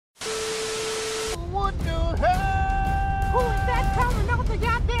what the hell? Who is that coming off the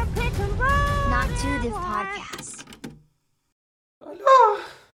goddamn pick and roll? Not to this podcast. Alah,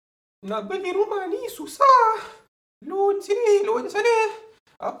 nak beli rumah ni susah. Loan sini, loan sana.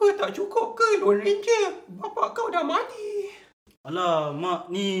 Apa tak cukup ke loan ranger? Bapak kau dah mati. Alah, mak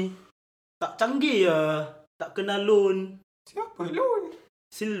ni tak canggih lah. Tak kenal loan. Siapa loan?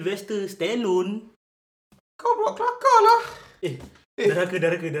 Sylvester Stallone. Kau buat kelakar lah.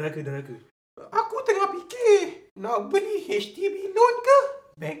 Deraka. Aku tengah fikir, nak beli HDB loan ke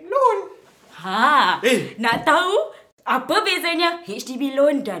bank loan? Nak tahu apa bezanya HDB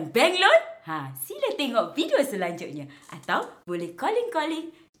loan dan bank loan? Sila tengok video selanjutnya atau boleh calling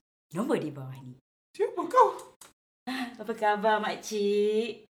nombor di bawah ni. Siapa kau? Apa khabar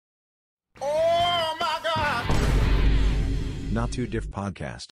makcik? Oh my God! Not Too Diff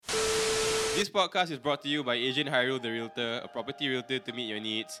Podcast. This podcast is brought to you by Agent Hairul, the Realtor, a property realtor to meet your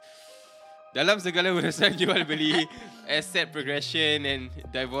needs. Dalam segala urusan jual beli, asset progression and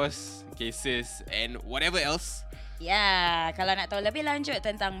divorce cases and whatever else. Ya, kalau nak tahu lebih lanjut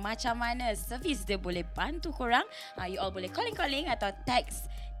tentang macam mana servis dia boleh bantu korang, you all boleh calling atau text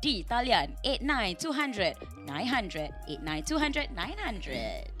di talian 89200 900 89200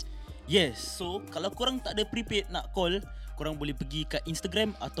 900. Yes, so kalau korang tak ada prepaid nak call, korang boleh pergi kat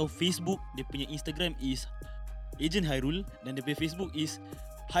Instagram atau Facebook. Dia punya Instagram is Agent Hairul dan dia punya Facebook is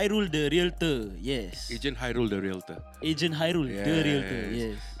Hairul the Realtor. Yes. Agent Hairul the Realtor. Agent Hairul the Realtor.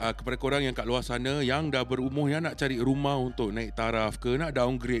 Yes. Kepada korang yang kat luar sana yang dah berumur, yang nak cari rumah untuk naik taraf ke, nak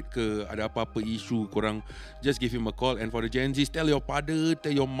downgrade ke, ada apa-apa isu, korang just give him a call. And for the Gen Zs, tell your father,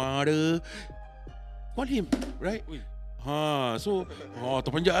 tell your mother, call him, right? So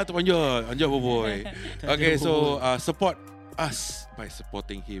terpanjat boy. Okay, so support us by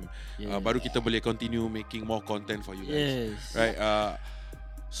supporting him. Yes. Baru kita boleh continue making more content for you guys. Yes. Right?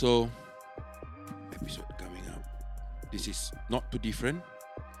 So episode coming up. This is not too different.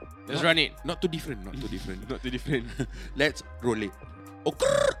 Let's run it. Not too different. Not too different. Let's roll it.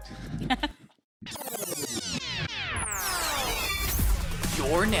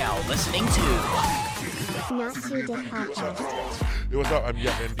 You're now listening to Not to this podcast. Hey, what's up? I'm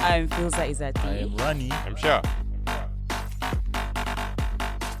Yak Andy. I'm Filza Izzati. I am Rani. I'm Shah.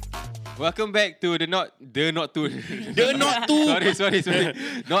 Welcome back to not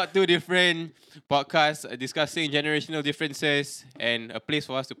too different podcast discussing generational differences and a place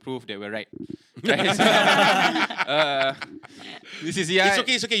for us to prove that we're right. This is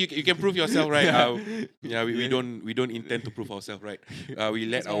It's okay. You can prove yourself right. We don't intend to prove ourselves right. We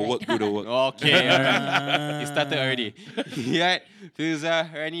let our work do the work. Okay, alright. It started already. Right, Filza,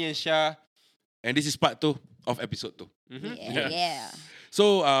 Rani and Shah. And this is part 2 of episode 2. Mm-hmm. Yeah.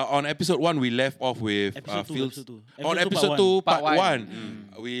 So on episode 1 we left off with Episode 2. On episode 2 part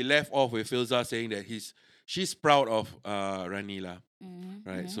 1 1. we left off with Filza saying that she's proud of Rani lah.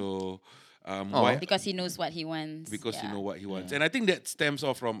 Right? So why? Because he knows what he wants. Because he know what he wants. And I think that stems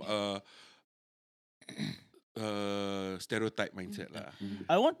off from stereotype mindset lah.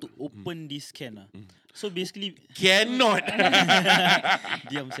 I want to open this can lah. So basically Cannot.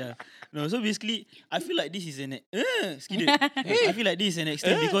 Diam siya. No, so basically I feel like this is an I feel like this is an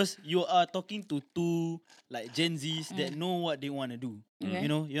extreme because you are talking to two like Gen Zs that know what they want to do. You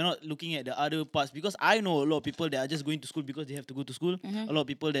know, you're not looking at the other parts because I know a lot of people that are just going to school because they have to go to school. A lot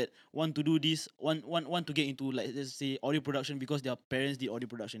of people that want to do this, want to get into like let's say audio production because their parents did audio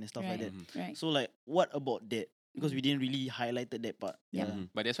production and stuff like that. Right. So like what about that? Because we didn't really highlighted that part.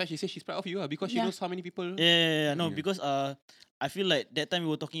 But that's why she says she's proud of you because she knows how many people. Because I feel like that time we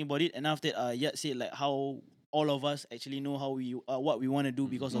were talking about it and after that Yat said like how all of us actually know how we what we want to do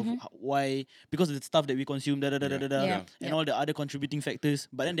because of why, because of the stuff that we consume and all the other contributing factors.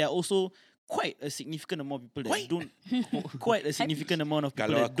 But then there are also quite a significant amount of people that don't quite a significant amount of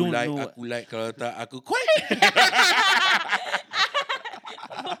people that don't know aku like kalau tak aku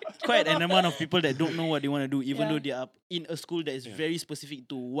quite an amount of people that don't know what they want to do even though they are in a school that is very specific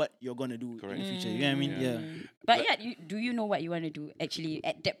to what you're going to do in the future. You know what I mean? But do you know what you want to do actually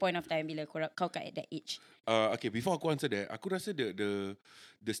at that point of time bila kau kat at that age? Okay, before aku answer that, aku rasa the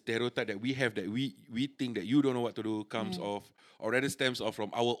stereotype that we have that we think that you don't know what to do comes off or rather stems off from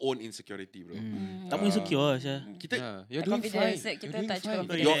our own insecurity, bro. Tak pun insecure lah Syah. You're doing fine. Kita tak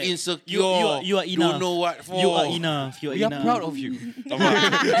cukup. You're insecure. You are enough. Don't know what for. You are enough. We are proud of you.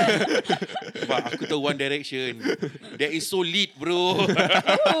 But aku tahu One Direction. That is so lit, bro.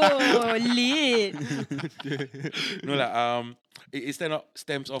 Oh, lit. No lah. It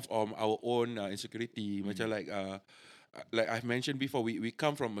stems off our own insecurity. Macam like like I've mentioned before, we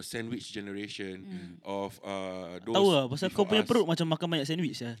come from a sandwich generation of those. Tahu lah, pasal kau before punya us. perut macam makan banyak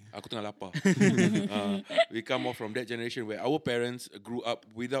sandwich ya. Aku tengah lapar. We come off from that generation where our parents grew up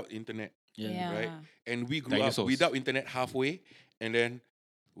without internet, Yeah. right? And we grew Dinosaurs. up without internet halfway, and then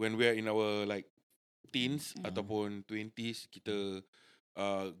when we're in our like teens ataupun 20s, kita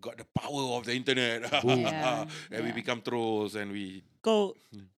got the power of the internet. Yeah. And we become trolls and we Kau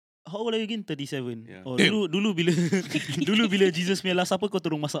how old are you again? 37. Yeah. Oh, dulu bila dulu bila Jesus punya last supper kau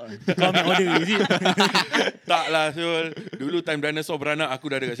turun masak. Kau ambil order is it? tak lah Syul. Dulu time dinosaur beranak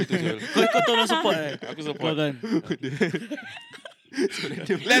aku dah ada kat situ Syul. Kau tolong support Aku Kau support. kan.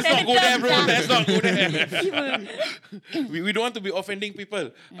 Let's not go there, bro. Let's not go there. we don't want to be offending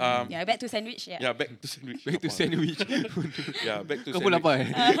people. Yeah, back to sandwich. Yeah. Yeah, back to sandwich. Back to sandwich. Yeah, back to Kau pun sandwich. lapar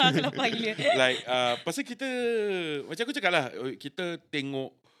Aku lapar gila. Like pasal kita, macam aku cakap lah, kita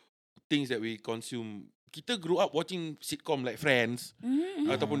tengok things that we consume. Kita grew up watching sitcom like Friends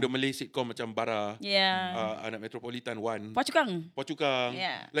ataupun the Malay sitcom macam Bara, Yeah. Anak Metropolitan 1, Pocukang. Pocukang.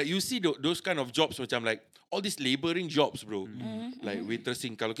 Yeah. Like you see those kind of jobs macam like all these labouring jobs, bro. Like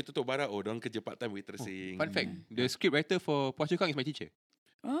waitressing. Kalau kita tahu Bara, orang kerja part time waitressing. Fun fact, the script writer for Phua Chu Kang is my teacher.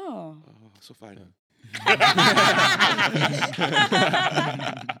 Oh. Oh, so fun.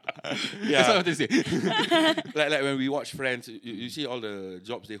 That's what I want to say. like when we watch Friends, you see all the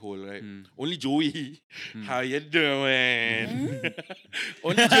jobs they hold, right? Only Joey. How you doing?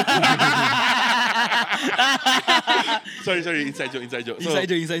 Only Joey. sorry, inside joke. Inside joke.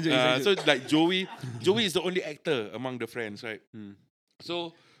 So like Joey is the only actor among the friends, right?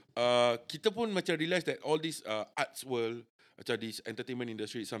 So kita pun macam realize that all this arts world, macam this entertainment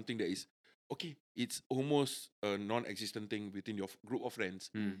industry is something that is okay, it's almost a non-existent thing within your group of friends.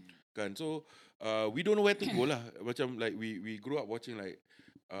 Kan? So we don't know where to go lah. Macam like we grew up watching like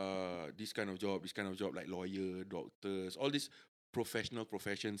this kind of job like lawyer, doctors, all these professional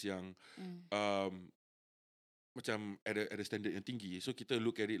professions yang macam at a standard yang tinggi. So kita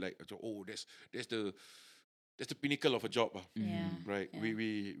look at it like, oh, that's the pinnacle of a job lah. Right? Yeah.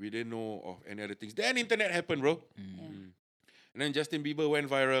 We didn't know of any other things. Then internet happened, bro. And then Justin Bieber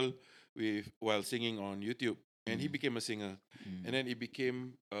went viral while singing on YouTube, and he became a singer, and then it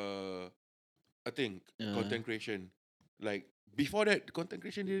became a thing, content creation. Like before that, content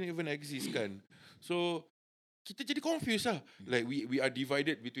creation didn't even exist, kan? So kita jadi confused lah. Like we are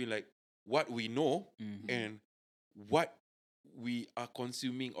divided between like what we know and what we are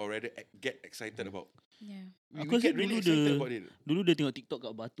consuming or rather get excited about. Yeah. We get really excited about it. Dulu dia tengok TikTok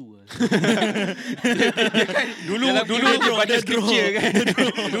kat batu lah. Dulu dia baca scripture kan.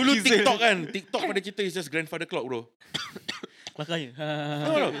 Dulu TikTok pada kita is just grandfather clock, bro. Kelakar je.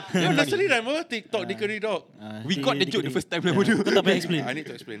 No. Nursery rhyme apa? TikTok, Dickory Dog. We got the joke the first time lah, bodoh. Kau tak payah explain. I need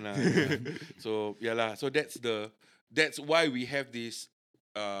to explain lah. So so that's why we have this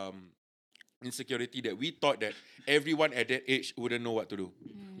insecurity that we thought that everyone at that age wouldn't know what to do,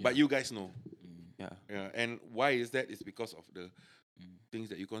 but you guys know. Yeah. And why is that? It's because of the things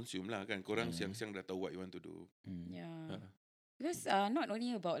that you consume lah, kan. Korang siang-siang dah tahu what you want to do. Yeah. Because not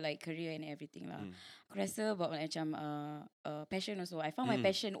only about like career and everything lah. Aku rasa about like, macam passion also. I found my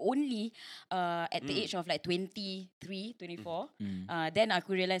passion only at the age of like 23, 24. Then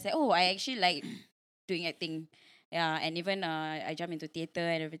aku realise that I actually like doing acting. Yeah, and even I jump into theatre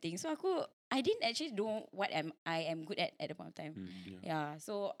and everything. So I didn't actually know what I am good at the point of time. Yeah,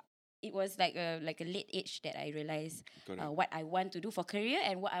 so it was like a late age that I realised what I want to do for career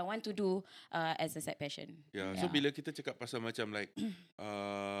and what I want to do as a side passion. Yeah. So bila kita cakap pasal macam like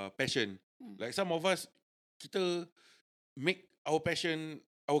passion, like some of us, kita make our passion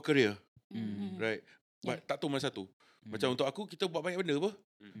our career, right? But tak tahu mana satu. Macam untuk aku, kita buat banyak benda apa?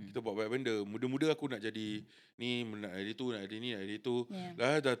 Kita buat banyak benda. Muda-muda aku nak jadi ni, nak jadi tu, nak jadi ni, nak jadi tu.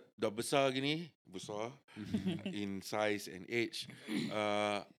 Dah besar gini, besar in size and age.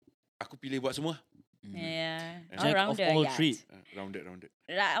 Aku pilih buat semua. Yeah. Jack of all trades. Rounded.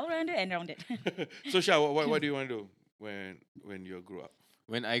 All-rounder and rounded. So Syah, what do you want to do when you grow up?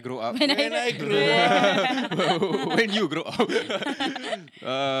 When I grow up. When I grow up. When you grow up.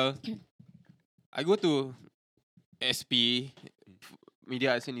 I go to SP,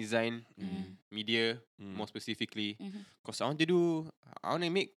 Media Arts and Design, media more specifically. Because I want to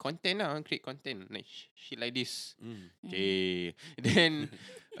make content lah. I want to create content like shit like this. Okay. Then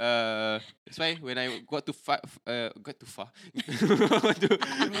That's why when I got too far, got too far. When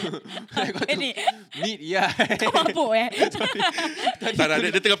I got to meet, yeah. Kau mabuk Tak ada,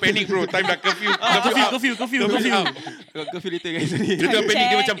 dia tengah panic bro. Time dah curfew. Curfew. Got curfew later guys. Dia tengah panic,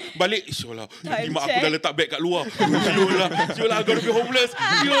 dia macam balik. Syulah, mak aku dah letak beg kat luar. Syulah, I'm gonna be homeless.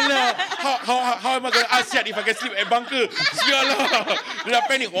 Syulah, how am I gonna ask Syed if I can sleep at bunker? Syulah, dia dah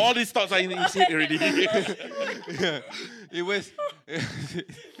panic. All these thoughts are in his head already. It was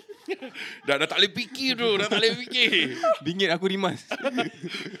dah tak boleh fikir bro, dah tak boleh fikir. bingit aku rimas.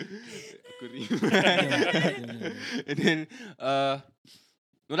 And then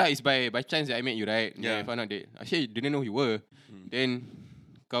no lah, it's by chance that I met you, right? Yeah. I found out that actually I didn't know who you were. Then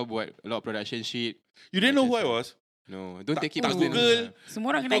kau buat a lot of production shit. You didn't know who I was? No, don't take it Tak personal. Google.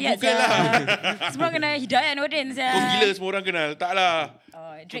 Semua orang kena Kau ayat Google lah. Semua orang kena Hidayat Nordin Kau gila semua orang kenal. Tak lah.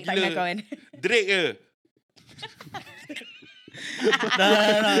 Oh, Drake Kau tak gila. kenal kawan. Drake ke?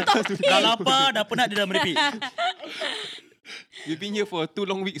 Dah lapar, dah penat, dia dah merepek. We've been here for 2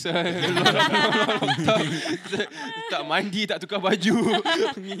 long weeks. Tak mandi, tak tukar baju.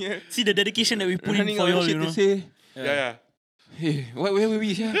 See the dedication that we put in Running for out you of all, shit you to know. say. Yeah. Hey, where were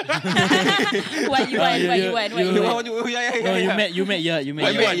we? Yeah. What you want? Yeah. You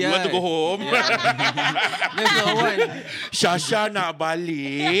met. You want to go home? That's not one. Shasha nak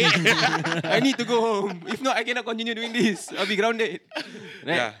balik. I need to go home. If not, I cannot continue doing this. I'll be grounded.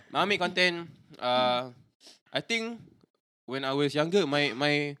 Right? Yeah. I make content. I think when I was younger, my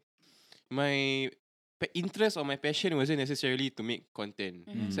interest or my passion wasn't necessarily to make content.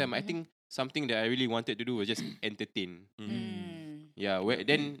 So I think something that I really wanted to do was just entertain. Yeah.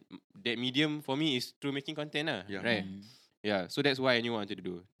 Then that medium for me is through making content, Yeah. right? Yeah. So that's why I knew what I wanted to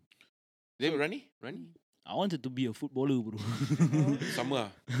do. So, Rani? I wanted to be a footballer, bro. Sama lah.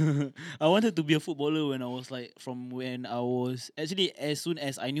 I wanted to be a footballer when I was actually as soon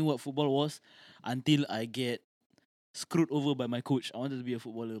as I knew what football was until I get screwed over by my coach. I wanted to be a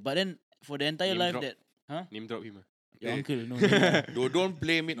footballer. But then for the entire Name life drop. Name drop him. Your uncle, no. Don't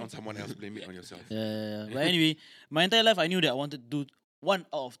blame it on someone else. Blame it on yourself. Yeah. But anyway, my entire life I knew that I wanted to do one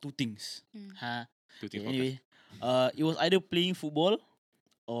out of two things. Two things. Anyway, it was either playing football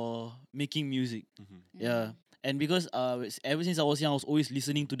or making music. Yeah. And because ever since I was young, I was always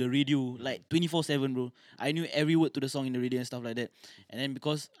listening to the radio like 24/7, bro. I knew every word to the song in the radio and stuff like that. And then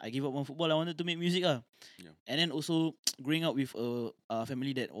because I gave up on football, I wanted to make music. Yeah. And then also growing up with a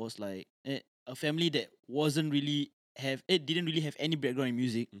family that was like a family that didn't really have any background in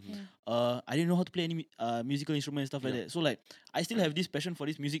music. I didn't know how to play any musical instrument and stuff like that. So like I still have this passion for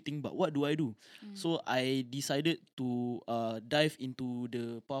this music thing, but what do I do? So I decided to dive into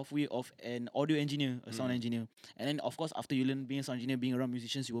the pathway of an audio engineer, a sound engineer. And then of course after you learn being a sound engineer, being around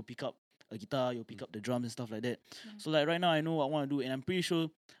musicians, you will pick up a guitar, you'll pick up the drums and stuff like that. So like right now I know what I want to do, and I'm pretty sure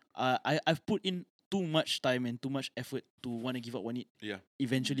I've put in too much time and too much effort to want to give up on it. Yeah.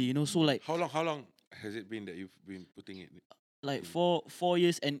 Eventually, you know. So like How long has it been that you've been putting it? like 4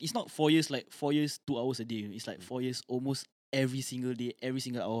 years, and it's not 4 years like 4 years 2 hours a day. It's like 4 years almost every single day, every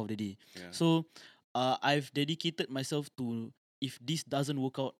single hour of the day. Yeah. So I've dedicated myself to, if this doesn't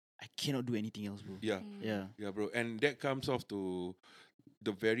work out, I cannot do anything else, bro. Yeah. Yeah, bro. And that comes off to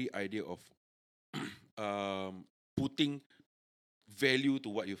the very idea of putting value to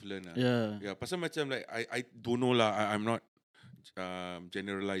what you've learned. Yeah. Pasal macam like I don't know lah. I'm not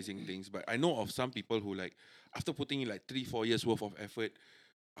generalizing things, but I know of some people who like after putting in like 3-4 years worth of effort,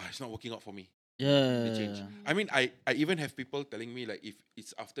 it's not working out for me. They change. I mean, I even have people telling me like if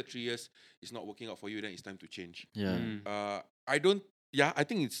it's after 3 years it's not working out for you, then it's time to change. I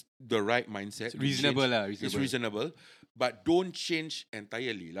think it's the right mindset. It's reasonable lah. It's reasonable, but don't change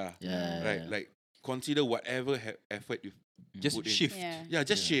entirely lah. Right, like consider whatever effort you just put in. shift.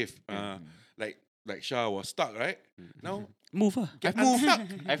 Just shift. Like Shah was stuck, right? Now Move ah. get unstuck.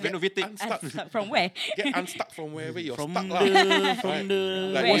 I've renovated. Unstuck. From where? Get unstuck from wherever you're From stuck the lah. from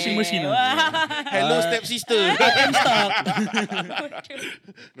the Like washing machine. Hello, stepsister. I'm stuck.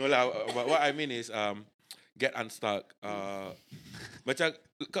 No lah. But what I mean is get unstuck. Macam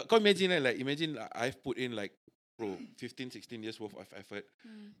kau imagine like imagine I've put in like 15-16 years worth of effort,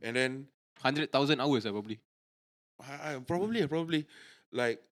 and then 100,000 hours probably. Probably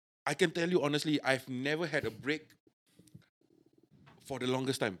like I can tell you honestly, I've never had a break for the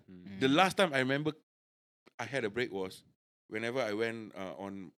longest time. The last time I remember I had a break was whenever I went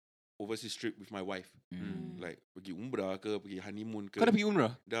on overseas trip with my wife. Like pergi umrah ke, pergi honeymoon ke. Kau dah pergi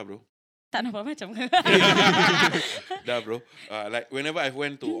umrah? Dah bro. Tak nampak macam. Dah bro. Like whenever I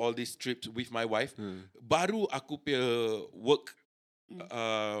went to all these trips with my wife, baru aku punya work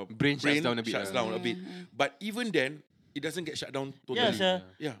brain shuts down a bit. But even then, it doesn't get shut down totally. Yeah, sir.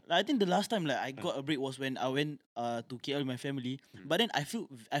 Yeah. Like, I think the last time like I got a break was when I went to KL with my family. But then I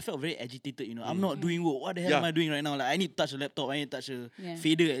felt very agitated. You know, I'm not doing work. What the hell am I doing right now? Like I need to touch a laptop. I need to touch a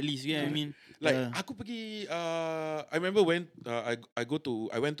fader at least. You know what I mean? Like aku pergi I remember when I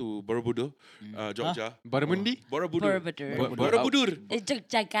went to Borobudur, Jogja. Baramundi? Borobudur. Borobudur.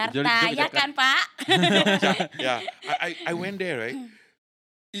 Jakarta, ya kan Pak? Yeah. I went there, right?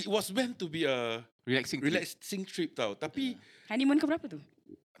 It was meant to be a Relaxing trip tau. Tapi Honeymoon ke berapa tu?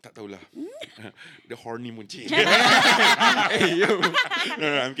 tak tahulah. The honeymoon cik. Hey, yo. No,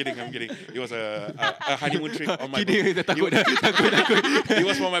 I'm kidding. It was a honeymoon trip on my Kidding, takut. It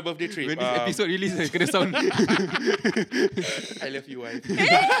was for my birthday trip. When this episode release, kena sound. I love you, wife.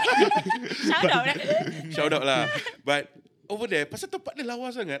 Shout out. lah. But over there, pasal tempat dia lawa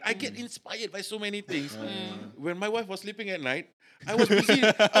sangat, I get inspired by so many things. When my wife was sleeping at night, I was busy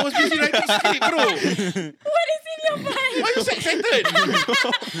writing script, bro. What is in your mind? Why you so excited?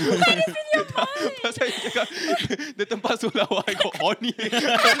 What is in your mind? Pasal dia cakap, the tempat so lawa, I got horny.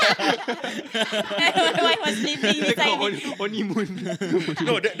 My wife was sleeping Dia beside got me. honeymoon.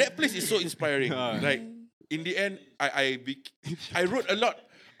 No, that place is so inspiring. Like in the end, I wrote a lot.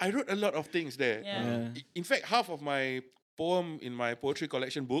 I wrote a lot of things there. Yeah. In fact, half of my poem in my poetry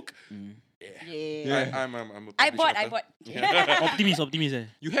collection book. I'm a I published bought. Optimist.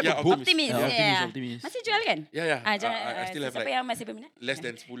 You have Yeah, a book. Optimis. Optimis. Masih jual kan? Yeah. Ah, jangan, I still have siapa like yang masih berminat? less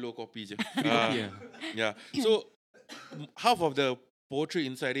than 10 copy je. Yeah. Yeah. So half of the poetry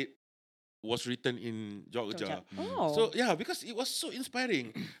inside it was written in Jogja. Oh. So yeah, because it was so inspiring.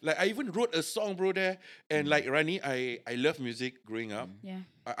 Like I even wrote a song, bro, there. And like Rani, I love music growing up. Yeah.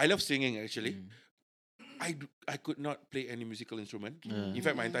 I love singing actually. I could not play any musical instrument. In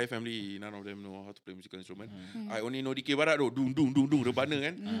fact, my entire family, none of them know how to play musical instrument. I only know DK Barat, dung rebana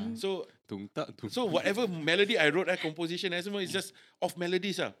kan. So whatever melody I wrote, composition, it's just off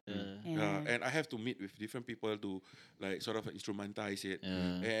melodies and I have to meet with different people to like sort of instrumentize it.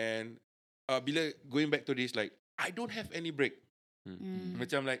 And bila going back to this, like I don't have any break.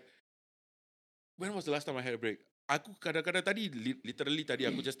 Macam like, when was the last time I had a break? Aku kadang-kadang literally tadi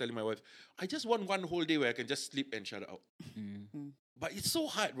aku just telling my wife, I just want one whole day where I can just sleep and shut out. But it's so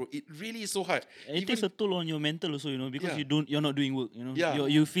hard, bro. It really is so hard. And it takes a toll on your mental also, you know, because Yeah. you're not doing work, you know. Yeah.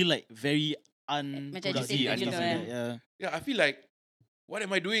 You feel like very Macam unproductive. agitated gitu, Yeah, I feel like, what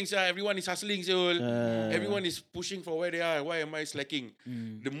am I doing, sir? Everyone is hustling, sir. Everyone is pushing for where they are. Why am I slacking?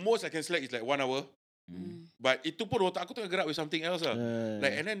 The most I can slack is like 1 hour. But itu pun otak aku tengah gerak with something else lah.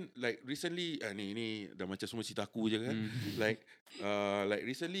 Like and then like recently ni dah macam semua cerita aku je kan. Like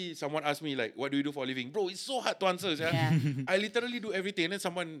recently someone asked me like, what do you do for a living? Bro, it's so hard to answer. I literally do everything. And then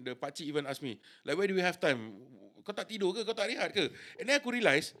the pakcik even asked me like, where do you have time? Kau tak tidur ke? Kau tak rehat ke? And then aku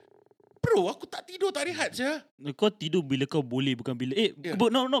realise, bro, aku tak tidur, tak rehat je. Kau tidur bila kau boleh, bukan bila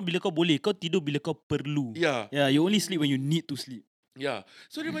not bila kau boleh. Kau tidur bila kau perlu. Yeah. You only sleep when you need to sleep. Yeah.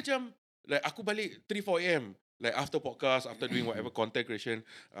 So dia macam like aku balik 3-4 AM, like after podcast, after doing whatever content creation,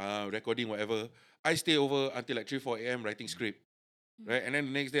 recording whatever, I stay over until like 3-4 AM writing script, right? And then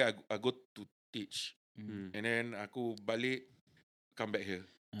the next day I go to teach, and then aku balik, come back here.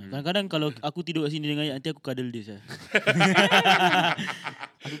 Kadang-kadang kalau aku tidur kat sini dengan ayat, nanti aku cuddle dia.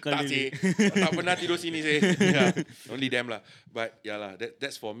 Aku Tak cuddle sih, dia. tak pernah tidur sini sih. Yeah, only them lah. But yeah lah,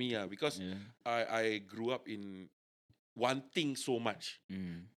 that's for me lah, because I grew up in wanting so much,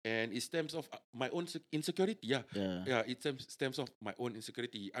 and it stems of my own insecurity. It stems of my own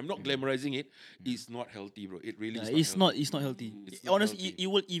insecurity. I'm not glamorizing it. It's not healthy, bro. It really is not healthy. It's not honestly, it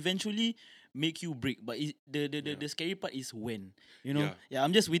will eventually make you break, but the scary part is when, you know.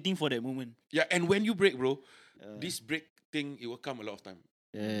 I'm just waiting for that moment. And when you break, bro, this break thing, it will come a lot of time.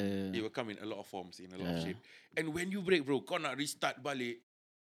 It will come in a lot of forms, in a lot of shape. And when you break, bro, kau nak restart balik,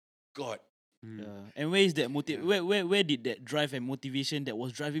 God. And where is that where did that drive and motivation that was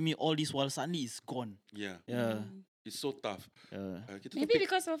driving me all this while suddenly is gone? It's so tough. Maybe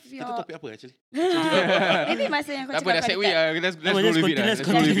because of your... Kita topik apa actually? Maybe masa yang kau Tak apa, cakap dah segue. Let's go with it. Let's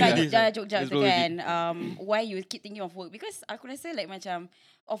continue with it. Jogja tu kan, why you keep thinking of work? Because aku rasa like macam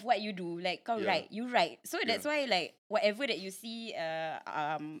of what you do, like kau you write. So that's why like whatever that you see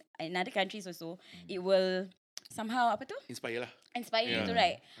in other countries also, it will somehow apa tu? Inspire lah. Inspire you tu,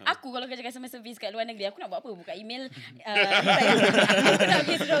 right? Aku kalau kerja customer service kat luar negeri, aku nak buat apa? Buka email. Aku nak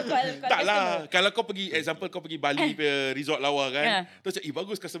pergi suruh call tak lah. Kalau kau pergi, example kau pergi Bali pe resort lawa kan, terus cakap,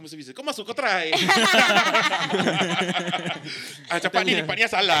 bagus customer service. Kau masuk, kau try. Cepat ni,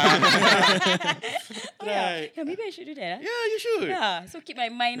 salah. Right. Yeah, maybe I should do that. Yeah, you should. Yeah, so keep my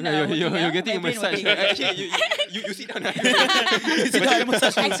mind You're getting a my brain massage. working. Actually, you sit down.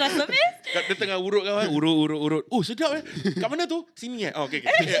 Extra service? Dia tengah urut kau kan. Urut. Oh, sedap eh. Kat mana tu? Sini eh. Oh, okay.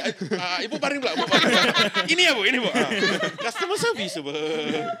 Ibu baring pula. Ini apa? Customer service apa?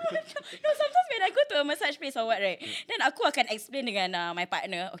 No, sometimes when I go to a massage place or what, right, then aku akan explain dengan my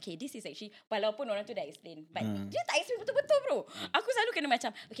partner, okay, this is actually, walaupun orang tu dah explain, but dia tak explain betul-betul, bro. Aku selalu kena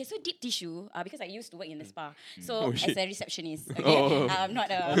macam, okay, so deep tissue, because I used to work in the spa, so as a receptionist, okay, I'm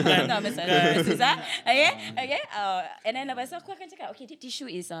not a massage person, okay, and then lepas tu aku akan cakap, okay, deep tissue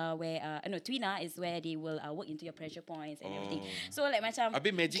is Twina is where they will work into your pressure points and everything. So like macam,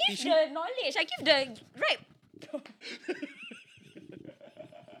 Habis magic give tissue? the knowledge, I give the right.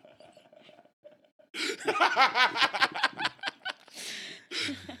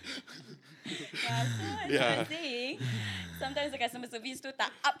 I'm saying, sometimes the customer service tu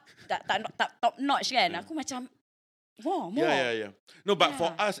tak top notch kan. Aku macam, more. Yeah. No, but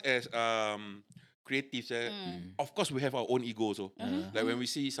for us as creatives, of course we have our own ego also. Like when we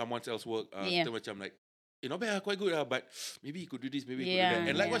see someone else work, kita macam like, not bad, quite good but maybe you could do this, maybe you could do that.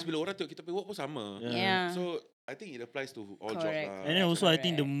 And likewise, bila orang tengok kita punya work pun sama. So I think it applies to all jobs. And then also I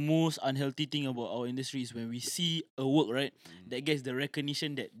think the most unhealthy thing about our industry is when we see a work, right, that gets the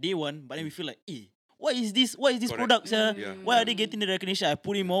recognition that they want, but then we feel like, what is this product, sir? Why are they getting the recognition? I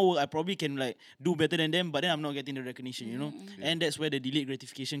put in more work, I probably can like do better than them, but then I'm not getting the recognition, you know? And that's where the delayed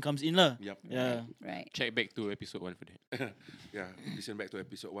gratification comes in lah. Yeah. Right. Check back to episode 1 for that. Listen back to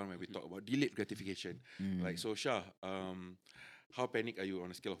episode 1 when we talk about delayed gratification. Like, so Shah, how panic are you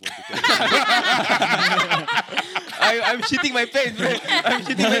on a scale of 1 to 10? I'm shitting my pants, bro. I'm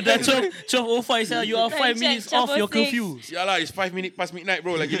shitting my pants. 12:05, sir. You are 5 minutes off your curfew. Sialah, it's 5 minutes past midnight,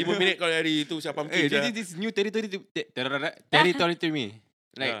 bro. Lagi 5 minit kau dari tu siapa pumpkin. This new territory to me.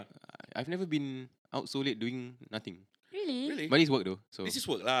 Like, I've never been out so late doing nothing. Really? But it's work though. So this is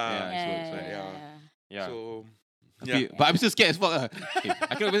work lah. Yeah. So but I'm still scared as fuck lah.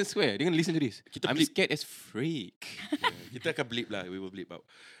 I cannot even swear. They're gonna listen to this. I'm scared as freak. Kita akan bleep lah. We will bleep out.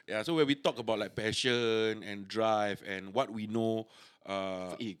 Yeah. So when we talk about like passion and drive and what we know,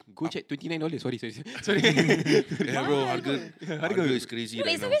 go check $29. Sorry. Yeah, bro. Harga is crazy.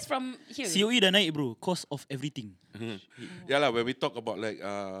 It's always from here. COE dah naik, bro. Cost of everything. Yeah lah. When we talk about like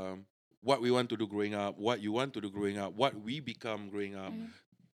what we want to do growing up, what you want to do growing up, what we become growing up.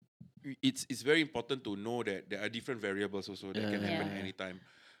 It's very important to know that there are different variables also that can happen anytime.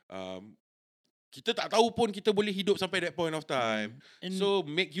 Kita tak tahu pun kita boleh hidup sampai that point of time. So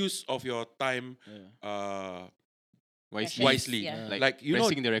make use of your time wisely. Like you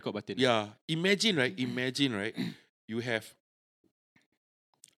pressing the record button. Yeah. Imagine right. You have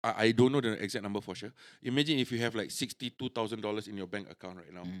I don't know the exact number for sure. Imagine if you have like $62,000 in your bank account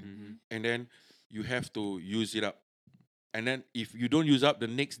right now, and then you have to use it up. And then if you don't use up the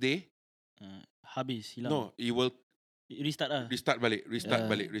next day, habis, hilang. No, it will restart lah. Restart balik.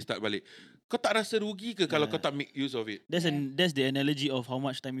 Kau tak rasa rugi ke kalau kau tak make use of it? That's the analogy of how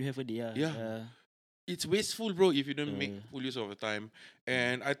much time you have a day. It's wasteful, bro, if you don't make full use of the time.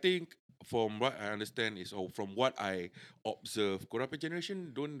 And I think from what I understand is, or from what I observe, korang generation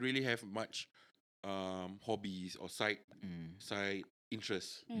don't really have much hobbies or side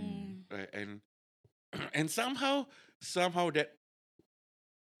interests, right? And somehow that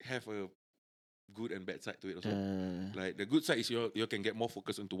have a good and bad side to it also. Like the good side is you can get more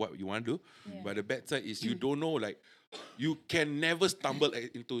focus into what you want to do, but the bad side is you don't know, like you can never stumble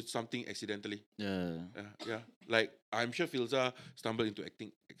into something accidentally. Like I'm sure Filza stumbled into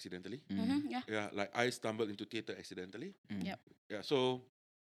acting accidentally. Like I stumbled into theatre accidentally. So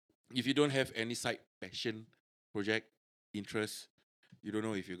if you don't have any side passion, project, interest, you don't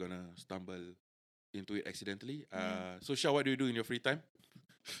know if you're gonna stumble into it accidentally. So Shah, what do you do in your free time?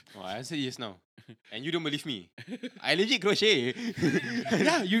 I answered yes now. And you don't believe me. I legit crochet.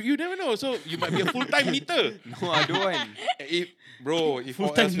 You never know. So you might be a full-time knitter. No, I don't want. If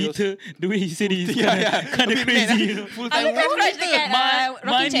full-time knitter, the way he said it is kind of crazy. Full-time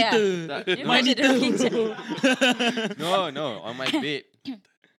my knitter. No, on my bed.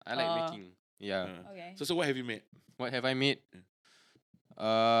 I like making. Okay. So what have you made? What have I made?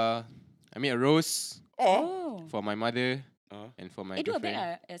 I made a rose for my mother and for my do a girlfriend.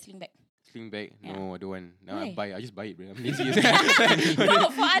 bag, a sling bag. Sling bag? Yeah. No, I don't want. Now Why? I just buy it, bro. I'm lazy. No,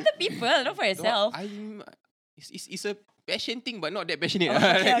 for other people, not for yourself. It's a passion thing, but not that passionate.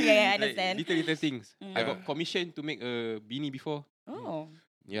 Okay, I understand. Like, little things. I got commissioned to make a beanie before. Oh.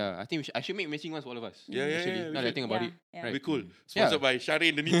 Yeah, I think I should make matching ones for all of us. Yeah. Now that I think about it. Yeah. Be cool. Sponsored by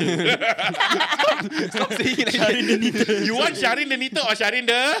Sharin the Knitter. Stop saying it like Sharin the Knitter. You want Sharin the Knitter or Sharin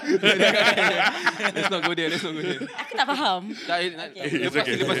the? Let's not go there. Aku tak faham. It's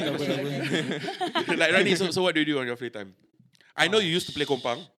okay. Like Rani, so what do you do on your free time? I know you used to play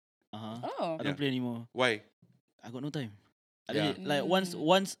kompang. Oh. I don't play anymore. Why? I got no time. Yeah. Like once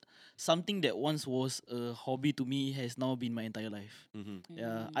something that once was a hobby to me has now been my entire life.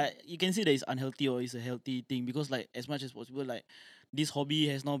 Yeah, you can say that it's unhealthy or it's a healthy thing because like as much as possible, like this hobby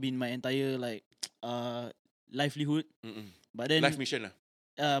has now been my entire like livelihood. But then Life mission lah.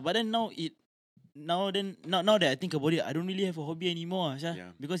 but then now that I think about it, I don't really have a hobby anymore,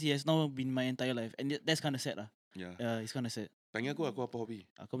 Yeah. because it has now been my entire life, and that's kind of sad lah. Yeah. It's kind of sad. Tanya aku apa hobi?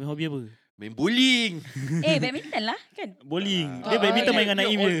 Kau punya hobi apa? Main bowling. Badminton lah kan. Bowling. Dia badminton main dengan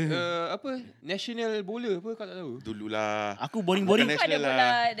Naim je. Apa? National bowler apa kau tak tahu? Dululah. Aku boring-boring. Kau ada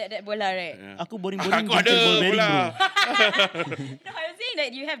bola, that bola, right? Yeah. Aku boring-boring. Aku ada bowling, bola. bro. No, I'm saying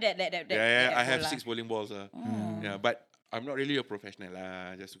that you have that Yeah, I have bola. 6 bowling balls. Yeah, but I'm not really a professional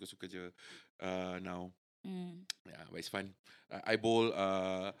lah. Just suka-suka je now. Yeah, but it's fun. I bowl.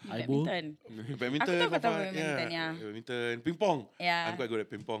 I bowl. Badminton. Aku tahu kau tahu fun. badminton, yeah. Badminton. Ping-pong. Yeah. I'm quite good at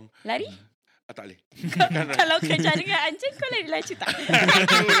ping-pong. Lari? Tak boleh. Kalau kerja dengan anjing kau lari tak?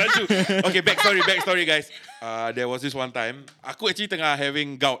 Laju. Okay, backstory guys. There was this one time, aku actually tengah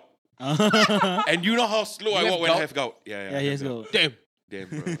having gout. And you know how slow I walk when I have gout? Yeah, he has gout. Damn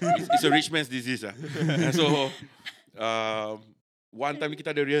bro. It's a rich man's disease lah. And so, one time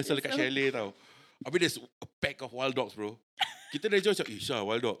kita ada rehearsal dekat chalet tau. Habis there's a pack of wild dogs bro. Kita dah jauh macam, Syah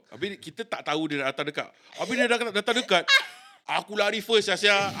wild dog. Habis kita tak tahu dia datang dekat. Habis dia datang dekat. Aku lari first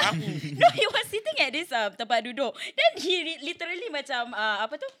Syah. No, he was sitting at this tempat duduk. Then he literally macam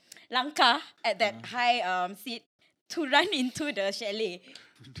apa tu? Langkah at that high seat to run into the chalet.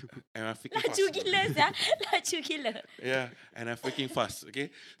 And I'm freaking Laju fast. gila Syah. Laju gila. Yeah, and I'm freaking fast. Okay,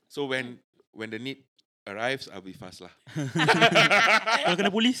 so when the need arrives, I'll be fast lah. Kalau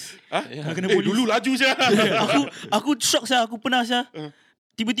kena polis? Kalau kena polis. dulu laju je. aku shock Syah. Aku pernah Syah.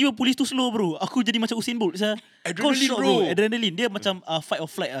 Tiba-tiba polis tu slow bro. Aku jadi macam Usain Bolt Syah. Kau Adrenaline, shock bro. Adrenaline. Dia macam fight or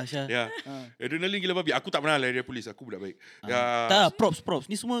flight lah Syah. Yeah, adrenaline gila babi. Aku tak pernah lari dari polis. Aku budak baik. Tak, props.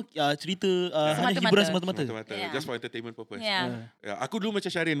 Ni semua cerita hanya hiburan semata-mata. Yeah. Just for entertainment purpose. Yeah. Yeah, aku dulu macam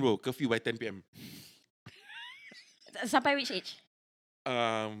Sharin bro. Curfew by 10 PM. Sampai which age?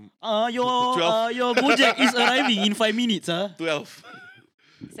 Your Gojek is arriving in 5 minutes 12.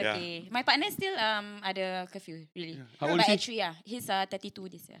 It's okay. My partner still ada curfew, really. How old But is he? actually, he's 32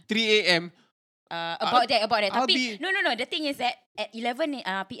 this year. 3 a.m. About that. I'll Tapi no. The thing is that at 11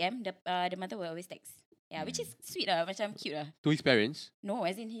 p.m, the mother will always text. Yeah, which is sweet lah, macam cute lah. To his parents? No,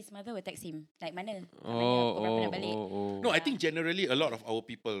 as in his mother will text him. Like mana? Oh. Berapa nak balik? No, I think generally a lot of our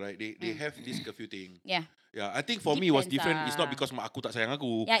people, right, they have this curfew thing. Yeah. Yeah, I think for me it was Depends different. lah. It's not because mak aku tak sayang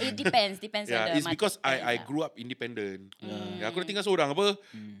aku. Yeah, it depends. Depends on Yeah, the it's because parents I lah. grew up independent. Yeah, aku dah tinggal seorang apa.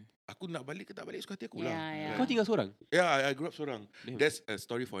 Aku nak balik ke tak balik suka hati aku lah. Yeah. Kau tinggal seorang? Yeah, I grew up seorang. Damn. That's a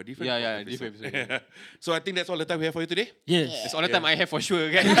story for a different Yeah, episode. different episode. So I think that's all the time we have for you today. Yes. That's all the time I have for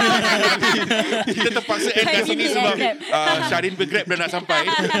sure kan. Kita terpaksa end kat sini sebab Sharin bergrab dah nak sampai.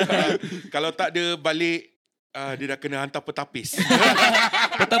 Kalau tak dia balik, dia dah kena hantar petapis.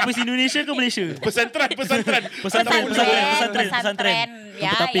 Petapis Indonesia ke Malaysia? Pesantren.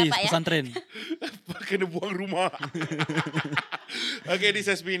 Ya, Petapis, Pak, ya. pesantren. Kena buang rumah. Okay, this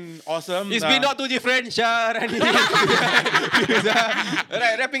has been awesome. It's been not too different, Syarani.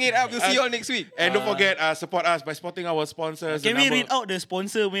 Alright, wrapping it up. We'll see you all next week. And don't forget, support us by supporting our sponsors. Can we read out the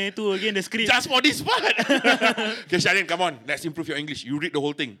sponsor punya tu again, the script? Just for this part. Okay, Sharin, come on. Let's improve your English. You read the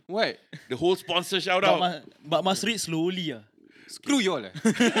whole thing. What? The whole sponsor shout out. But must read slowly ah. Screw you all.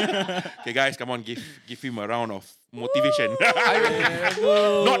 Okay, guys, come on. Give him a round of motivation.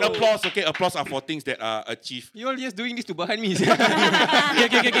 Not applause, okay? Applause are for things that are achieved. You all just doing this to bahan me.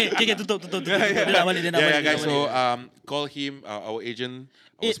 Okay, tutup. Dia nak balik. Yeah, guys. So, call him, our agent,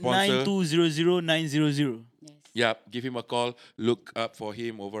 our sponsor. 89200900. Yeah, give him a call. Look up for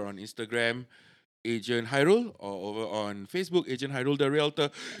him over on Instagram, Agent Hairul, or over on Facebook, Agent Hairul the Realtor.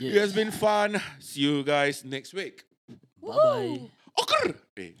 It has been fun. See you guys next week. Bye-bye. Oker!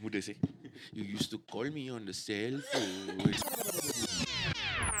 Muda sih. You used to call me on the cell phone.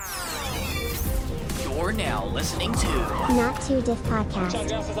 You're now listening to Not Too Diff Podcast.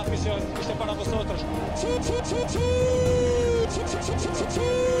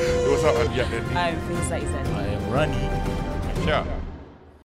 What's up, I'm Yap and I'm Faiza Izan. I am Rani. Sure.